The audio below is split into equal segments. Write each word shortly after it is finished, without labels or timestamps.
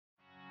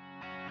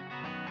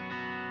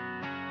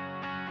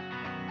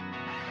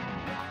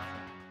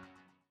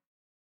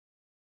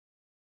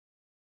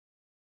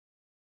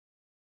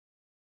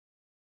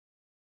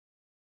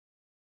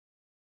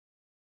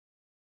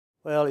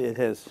Well, it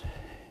has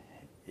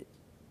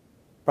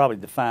probably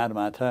defined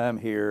my time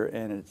here,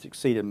 and it's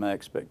exceeded my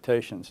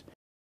expectations.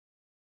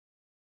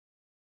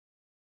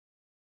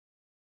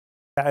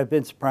 I've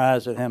been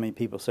surprised at how many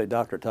people say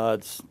Dr.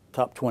 Todd's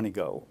top 20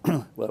 goal.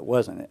 Well, it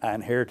wasn't. I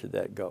inherited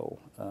that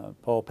goal.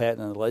 Paul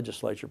Patton and the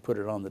legislature put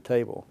it on the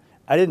table.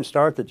 I didn't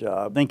start the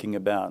job thinking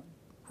about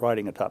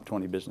writing a top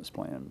 20 business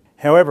plan.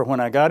 However, when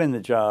I got in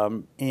the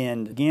job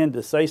and began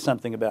to say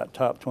something about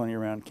top 20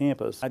 around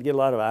campus, I'd get a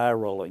lot of eye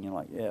rolling,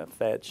 like, yeah,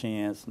 fat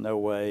chance, no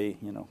way,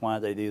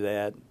 why'd they do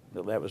that?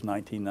 That was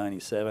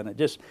 1997.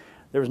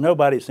 There was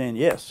nobody saying,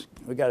 yes,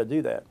 we got to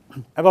do that.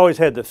 I've always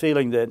had the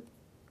feeling that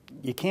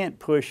you can't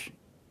push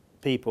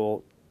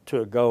people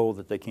to a goal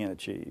that they can't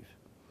achieve.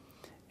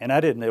 And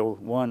I didn't know,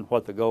 one,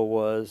 what the goal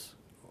was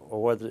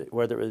or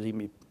whether it was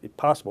even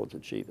possible to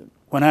achieve it.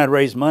 When I had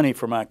raised money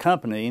for my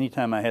company,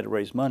 anytime I had to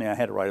raise money, I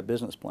had to write a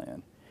business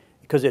plan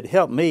because it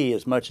helped me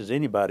as much as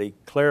anybody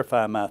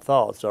clarify my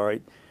thoughts. All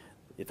right,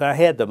 if I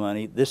had the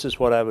money, this is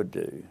what I would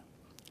do,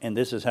 and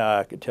this is how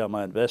I could tell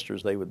my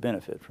investors they would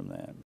benefit from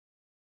that.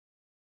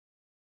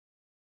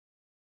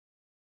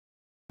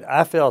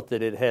 I felt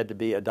that it had to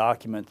be a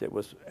document that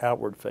was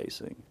outward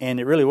facing. And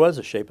it really was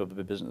the shape of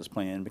a business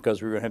plan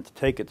because we were going to have to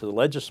take it to the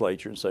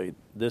legislature and say,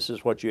 this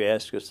is what you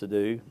asked us to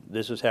do,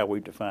 this is how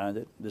we've defined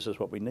it, this is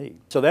what we need.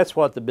 So that's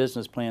what the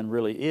business plan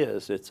really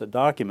is. It's a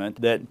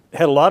document that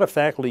had a lot of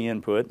faculty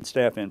input and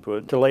staff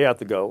input to lay out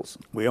the goals.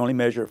 We only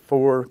measure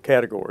 4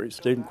 categories: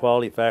 student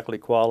quality, faculty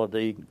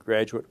quality,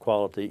 graduate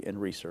quality,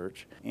 and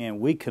research. And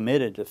we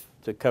committed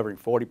to covering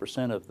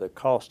 40% of the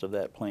cost of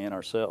that plan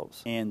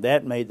ourselves. And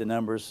that made the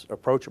numbers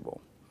approachable.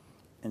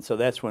 And so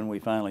that's when we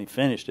finally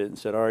finished it and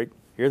said, all right,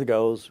 here are the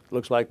goals.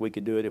 Looks like we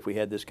could do it if we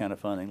had this kind of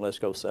funding. Let's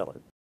go sell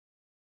it.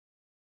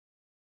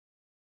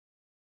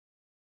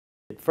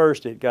 At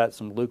first, it got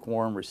some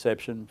lukewarm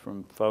reception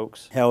from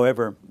folks.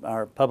 However,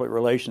 our public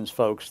relations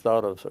folks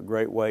thought of a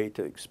great way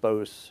to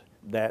expose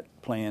that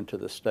plan to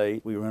the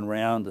state. We went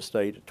around the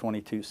state to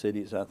 22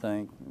 cities, I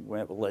think. We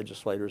went with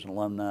legislators and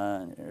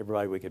alumni and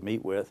everybody we could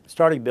meet with.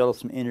 Started to build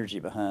some energy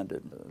behind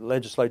it. The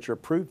legislature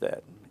approved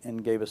that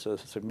and gave us a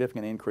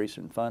significant increase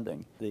in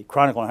funding. The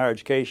Chronicle on Higher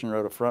Education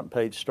wrote a front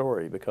page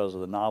story because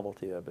of the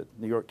novelty of it.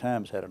 The New York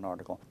Times had an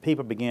article.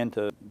 People began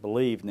to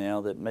believe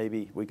now that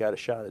maybe we got a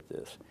shot at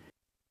this.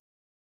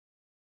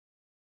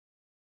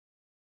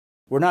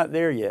 We're not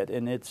there yet,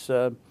 and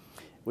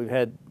we've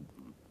had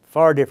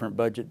far different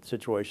budget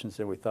situations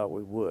than we thought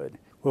we would.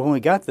 Well, when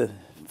we got the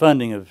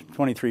funding of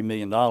 $23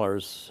 million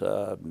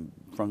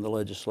from the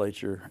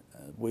legislature,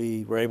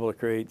 we were able to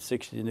create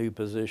 60 new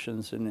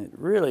positions, and it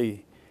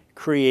really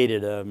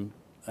created an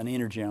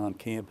energy on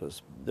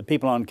campus. The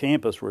people on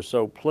campus were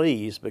so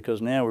pleased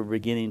because now we're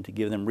beginning to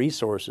give them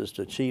resources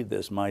to achieve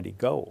this mighty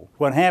goal.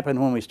 What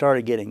happened when we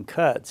started getting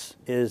cuts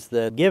is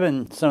that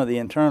given some of the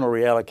internal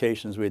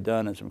reallocations we'd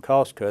done and some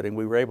cost cutting,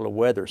 we were able to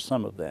weather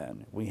some of that.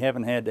 We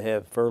haven't had to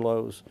have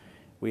furloughs.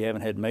 We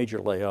haven't had major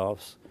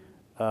layoffs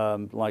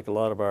like a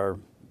lot of our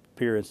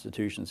peer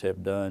institutions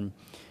have done.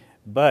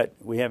 But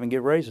we haven't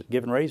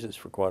given raises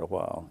for quite a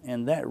while,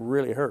 and that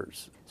really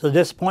hurts. So the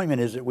disappointment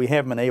is that we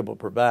haven't been able to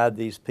provide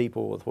these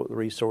people with the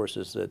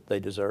resources that they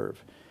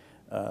deserve.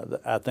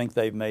 I think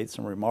they've made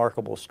some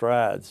remarkable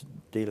strides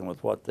dealing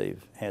with what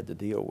they've had to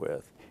deal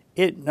with.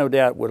 It no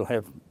doubt will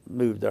have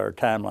moved our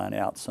timeline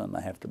out some,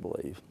 I have to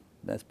believe.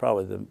 That's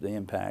probably the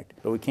impact.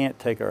 But we can't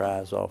take our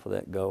eyes off of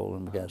that goal,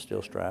 and we've got to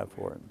still strive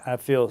for it. I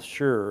feel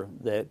sure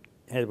that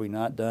had we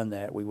not done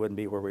that, we wouldn't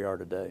be where we are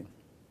today.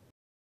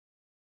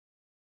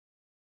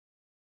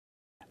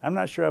 I'm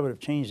not sure I would have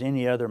changed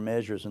any other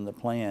measures in the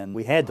plan.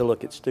 We had to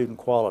look at student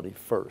quality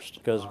first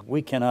because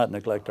we cannot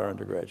neglect our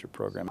undergraduate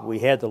program. We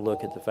had to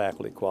look at the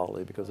faculty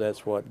quality because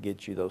that's what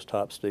gets you those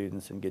top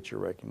students and gets your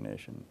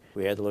recognition.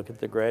 We had to look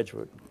at the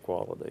graduate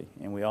quality,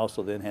 and we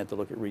also then had to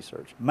look at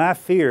research. My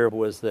fear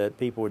was that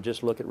people would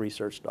just look at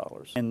research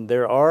dollars. And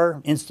there are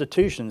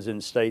institutions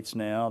in states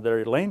now that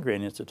are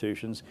land-grant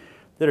institutions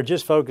that are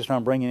just focused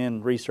on bringing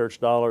in research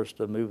dollars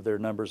to move their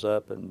numbers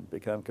up and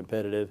become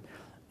competitive.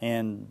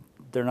 And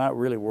they're not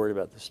really worried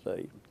about the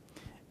state.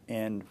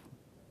 And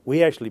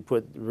we actually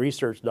put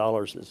research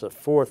dollars as a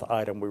 4th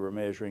item we were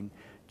measuring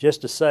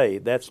just to say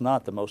that's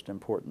not the most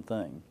important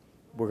thing.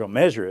 We're going to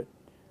measure it,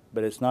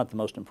 but it's not the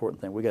most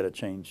important thing. We got to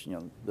change,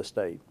 the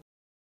state.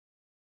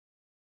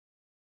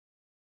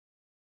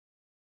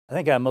 I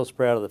think I'm most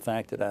proud of the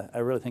fact that I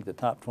really think the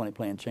Top 20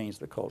 plan changed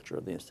the culture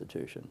of the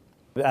institution.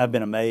 I've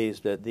been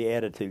amazed at the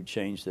attitude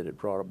change that it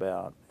brought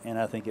about, and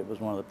I think it was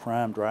one of the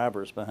prime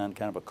drivers behind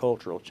kind of a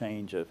cultural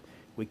change of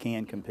we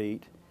can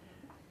compete,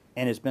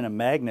 and it's been a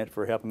magnet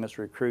for helping us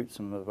recruit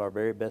some of our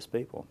very best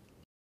people.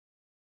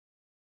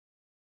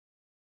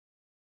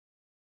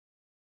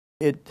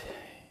 It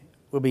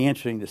will be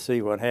interesting to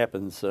see what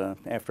happens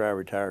after I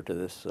retire to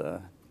this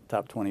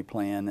Top 20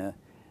 plan.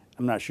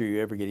 I'm not sure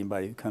you ever get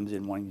anybody who comes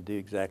in wanting to do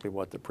exactly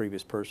what the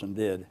previous person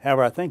did.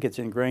 However, I think it's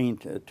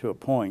ingrained to a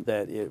point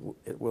that it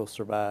will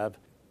survive.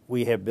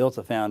 We have built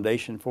a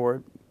foundation for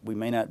it. We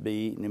may not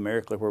be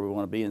numerically where we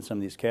want to be in some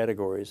of these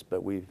categories,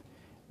 but we've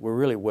we're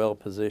really well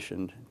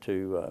positioned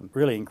to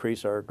really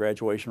increase our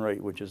graduation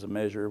rate, which is a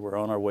measure. We're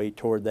on our way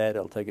toward that.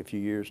 It'll take a few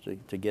years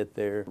to get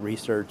there.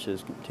 Research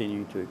has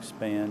continued to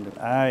expand.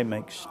 I'm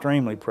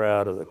extremely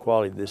proud of the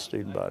quality of this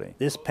student body.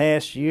 This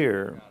past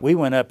year, we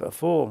went up a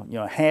full,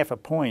 half a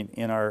point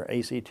in our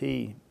ACT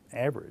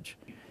average.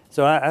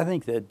 So I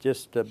think that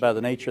just by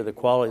the nature of the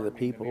quality of the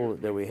people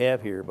that we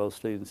have here, both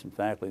students and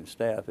faculty and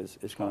staff,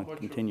 is going to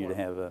continue to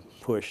have a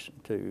push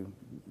to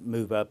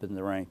move up in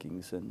the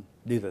rankings and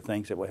do the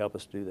things that will help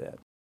us do that.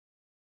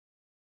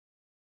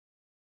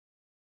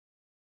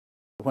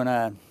 When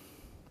I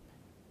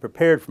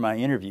prepared for my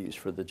interviews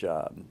for the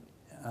job,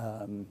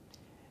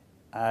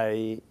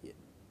 I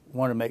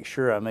want to make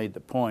sure I made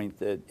the point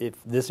that if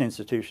this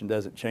institution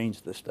doesn't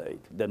change the state,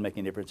 it doesn't make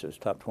any difference if it's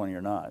top 20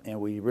 or not. And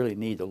we really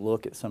need to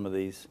look at some of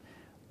these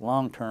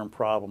long-term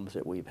problems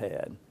that we've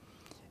had.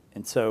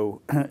 And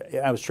so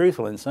I was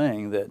truthful in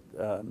saying that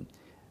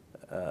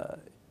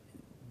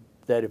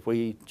that if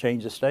we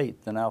change the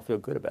state, then I'll feel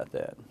good about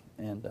that.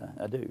 And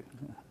I do.